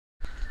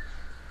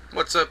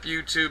What's up,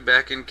 YouTube?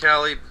 Back in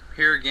Cali,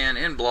 here again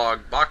in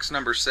blog, box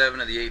number 7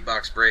 of the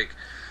 8-box break.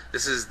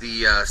 This is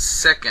the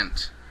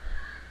second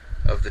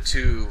of the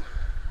two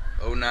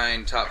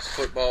 09 Topps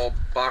football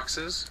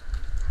boxes.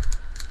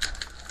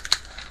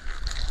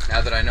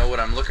 Now that I know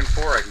what I'm looking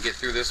for, I can get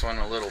through this one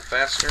a little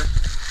faster.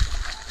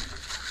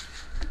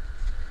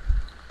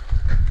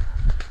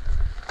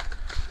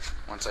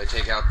 Once I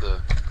take out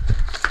the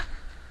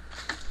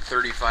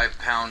 35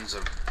 pounds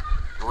of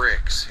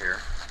bricks here.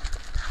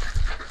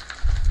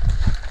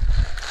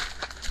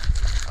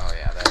 Oh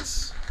yeah,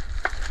 that's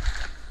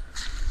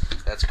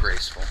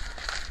graceful.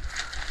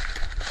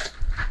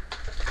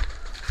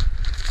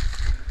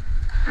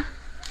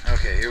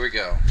 Okay, here we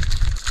go.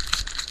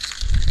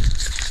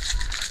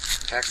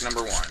 Pack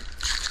number 1,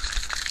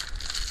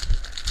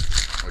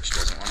 which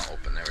doesn't want to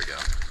open. There we go.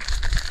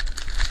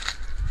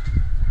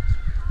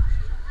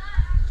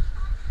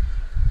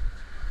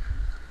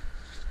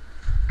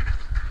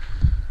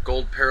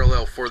 Gold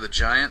parallel for the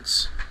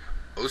Giants,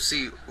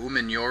 Osi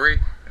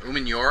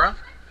Umenyiora.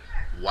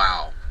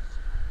 Wow.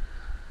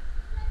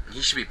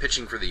 He should be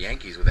pitching for the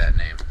Yankees with that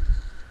name.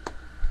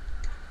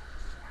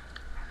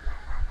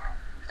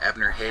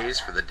 Abner Hayes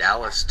for the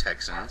Dallas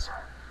Texans.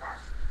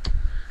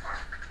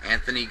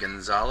 Anthony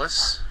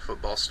Gonzalez,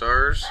 Football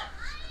Stars.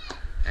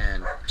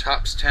 And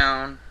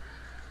Toppstown,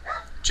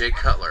 Jay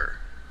Cutler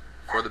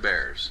for the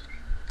Bears.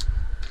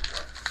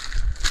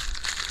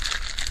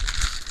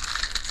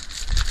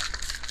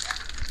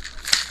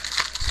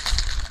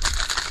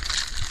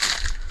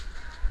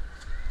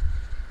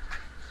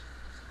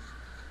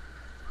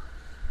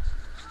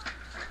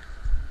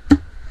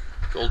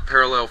 Gold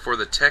parallel for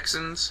the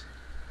Texans,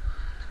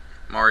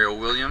 Mario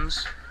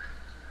Williams.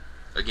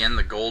 Again,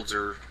 the golds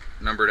are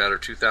numbered out of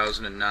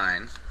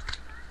 2009.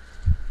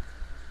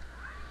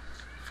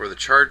 For the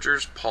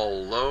Chargers,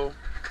 Paul Lowe.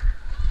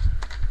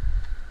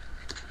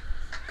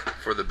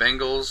 For the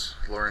Bengals,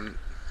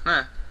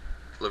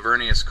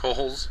 Lavernius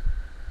Coles.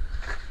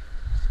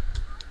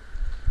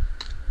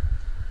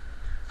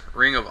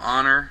 Ring of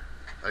Honor,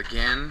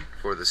 again,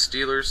 for the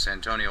Steelers,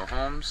 Santonio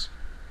Holmes.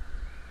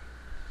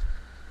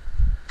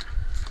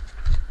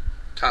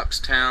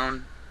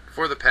 Toppstown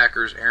for the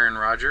Packers, Aaron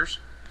Rodgers.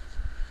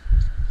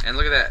 And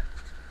look at that.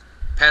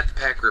 Pat the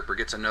Pack Ripper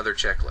gets another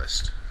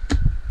checklist.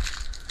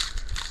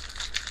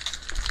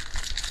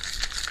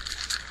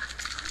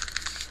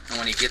 And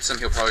when he gets them,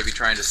 he'll probably be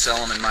trying to sell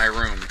them in my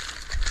room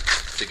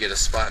to get a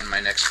spot in my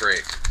next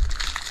break.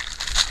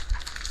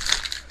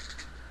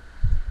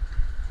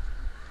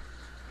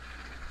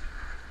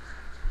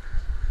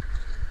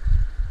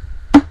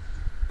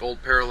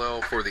 Gold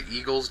parallel for the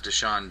Eagles,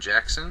 Deshaun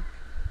Jackson.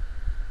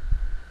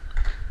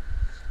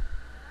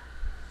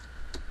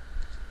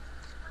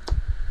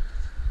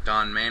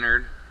 Don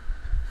Maynard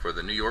for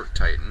the New York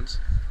Titans.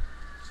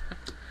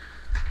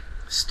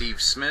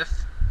 Steve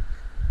Smith,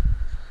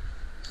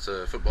 it's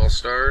a Football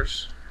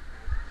Stars.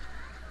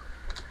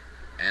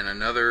 And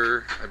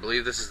another, I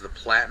believe this is the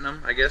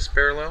Platinum,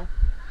 parallel.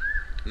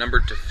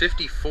 Numbered to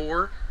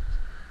 54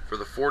 for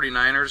the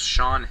 49ers,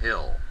 Sean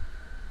Hill.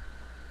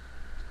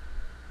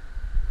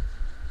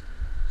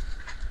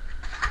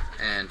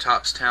 And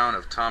Toppstown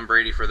of Tom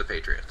Brady for the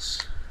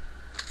Patriots.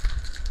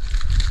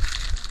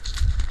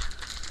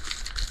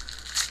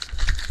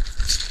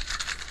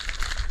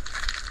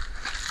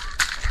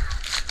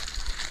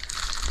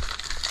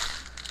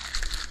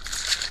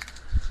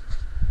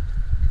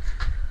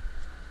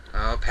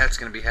 Oh, Pat's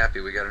going to be happy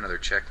we got another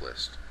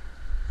checklist.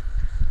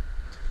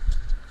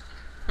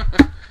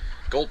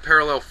 Gold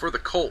parallel for the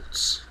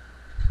Colts,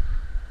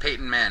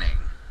 Peyton Manning,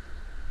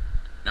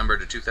 numbered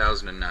to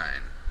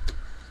 2009.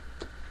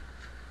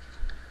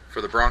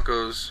 For the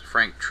Broncos,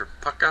 Frank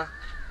Tripucka,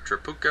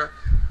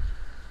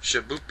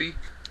 Shabupi,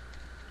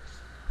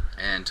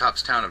 and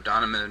Toppstown of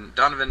Donovan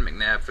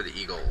McNabb for the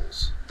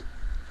Eagles.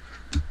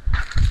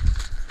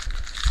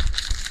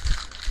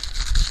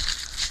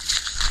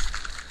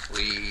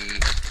 We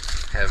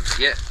have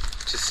yet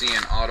to see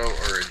an auto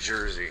or a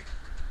jersey.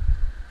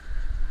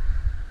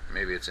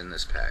 Maybe it's in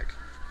this pack.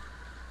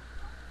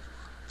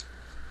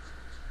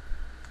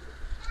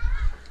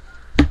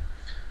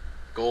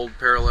 Gold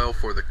parallel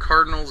for the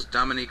Cardinals,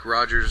 Dominique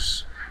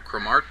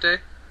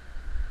Rodgers-Cromartie.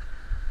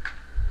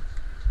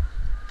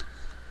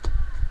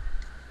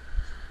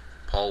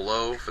 Paul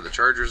Lowe for the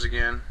Chargers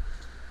again.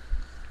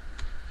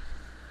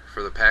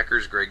 For the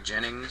Packers, Greg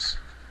Jennings.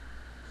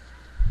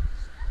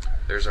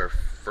 There's our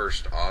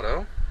first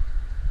auto.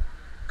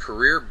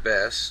 Career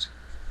best,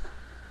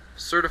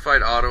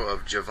 certified auto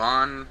of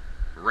Javon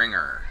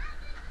Ringer.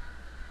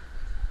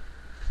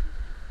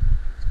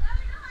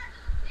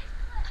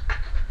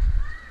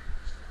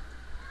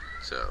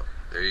 So,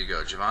 there you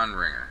go, Javon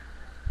Ringer.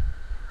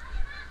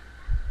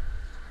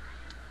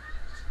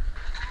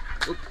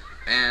 Oop.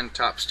 And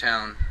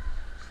Toppstown,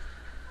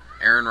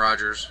 Aaron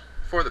Rodgers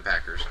for the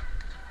Packers.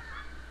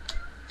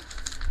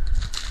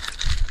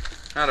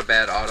 Not a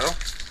bad auto.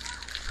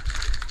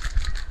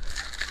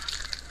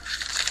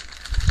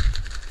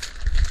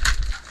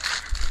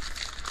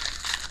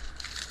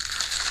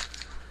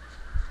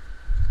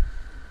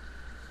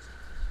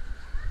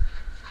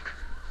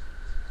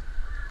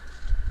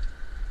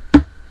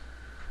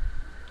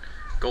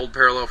 Gold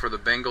parallel for the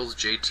Bengals,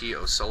 J.T.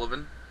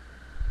 O'Sullivan.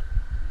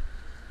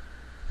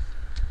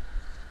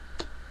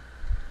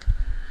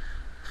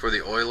 For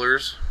the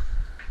Oilers,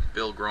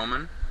 Bill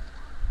Groman,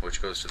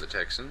 which goes to the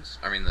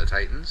the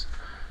Titans.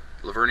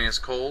 Lavernius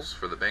Coles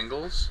for the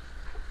Bengals.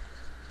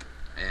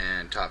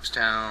 And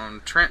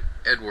Topstown, Trent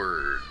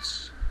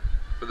Edwards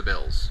for the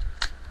Bills.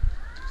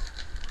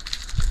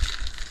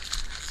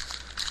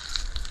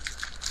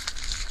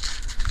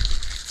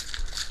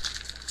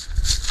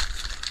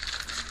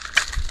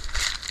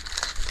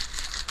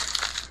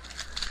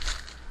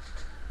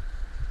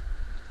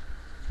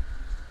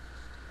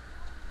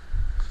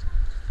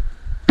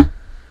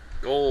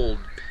 Gold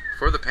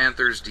for the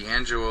Panthers,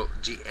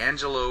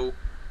 D'Angelo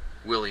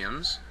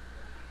Williams.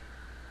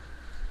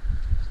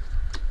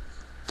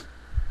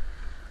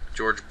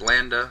 George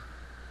Blanda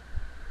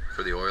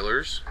for the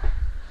Oilers.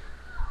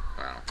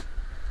 Wow.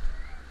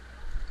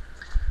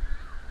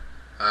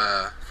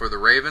 For the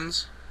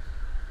Ravens,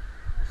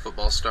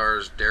 Football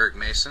Stars, Derek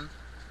Mason.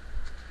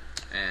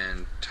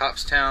 And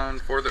Topstown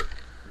for the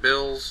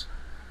Bills,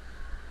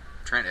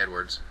 Trent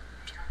Edwards.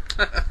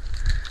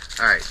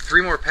 Alright,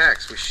 3 more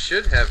packs. We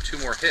should have 2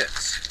 more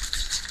hits.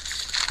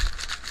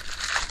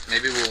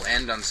 Maybe we'll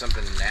end on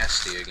something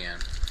nasty again.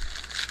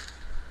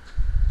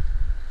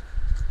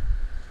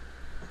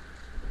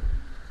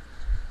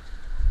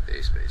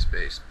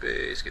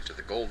 Base. Get to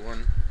the gold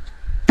one.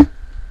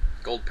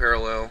 Gold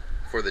parallel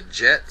for the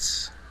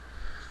Jets,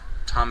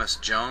 Thomas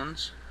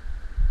Jones.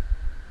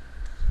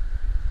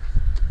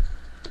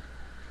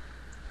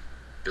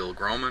 Bill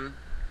Groman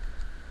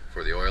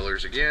for the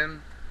Oilers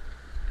again.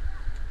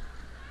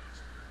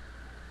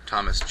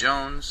 Thomas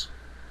Jones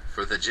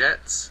for the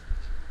Jets.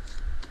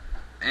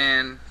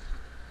 And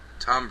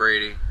Tom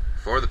Brady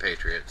for the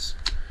Patriots.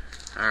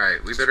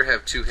 Alright, we better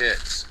have 2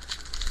 hits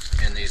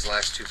in these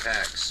last 2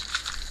 packs.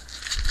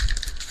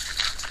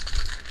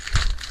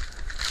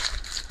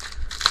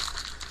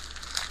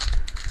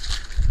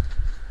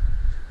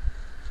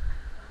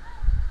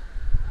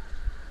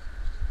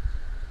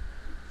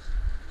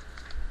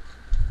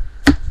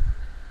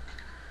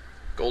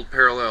 Gold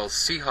parallel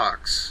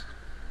Seahawks,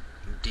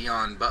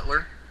 Dion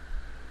Butler.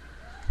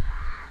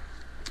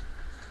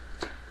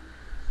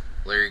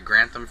 Larry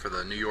Grantham for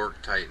the New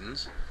York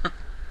Titans.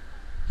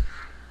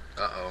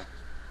 Uh-oh.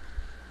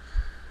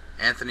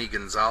 Anthony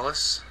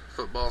Gonzalez,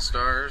 Football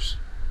Stars.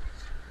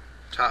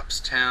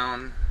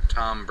 Topstown,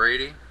 Tom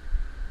Brady.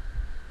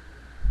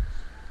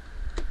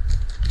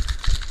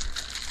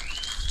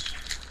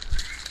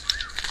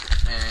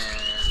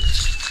 And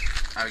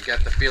I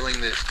got the feeling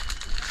that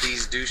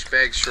these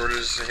douchebags shorted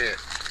us a hit.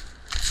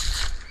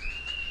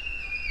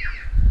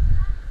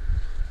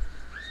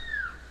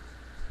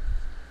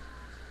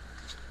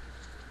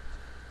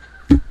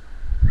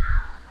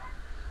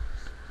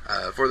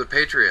 For the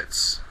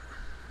Patriots,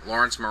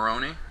 Lawrence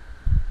Maroney.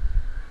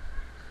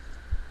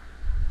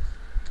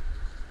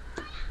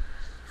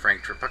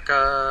 Frank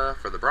Tripucka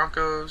for the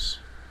Broncos.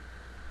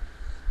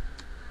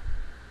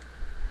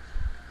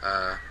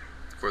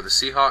 For the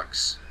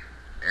Seahawks,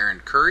 Aaron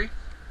Curry.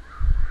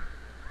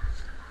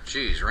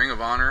 Geez, Ring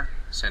of Honor,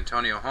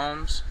 Santonio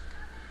Holmes.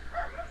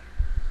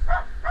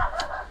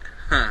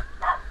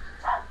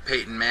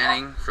 Peyton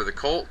Manning for the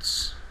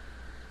Colts.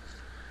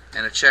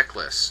 And a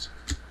checklist.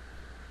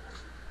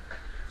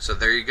 So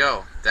there you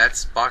go.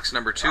 That's box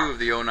number 2 of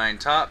the 09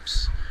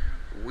 Topps.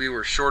 We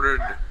were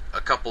shorted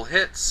a couple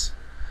hits.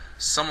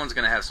 Someone's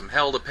going to have some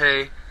hell to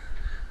pay.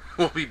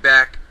 We'll be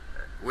back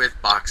with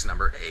box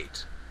number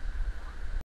 8.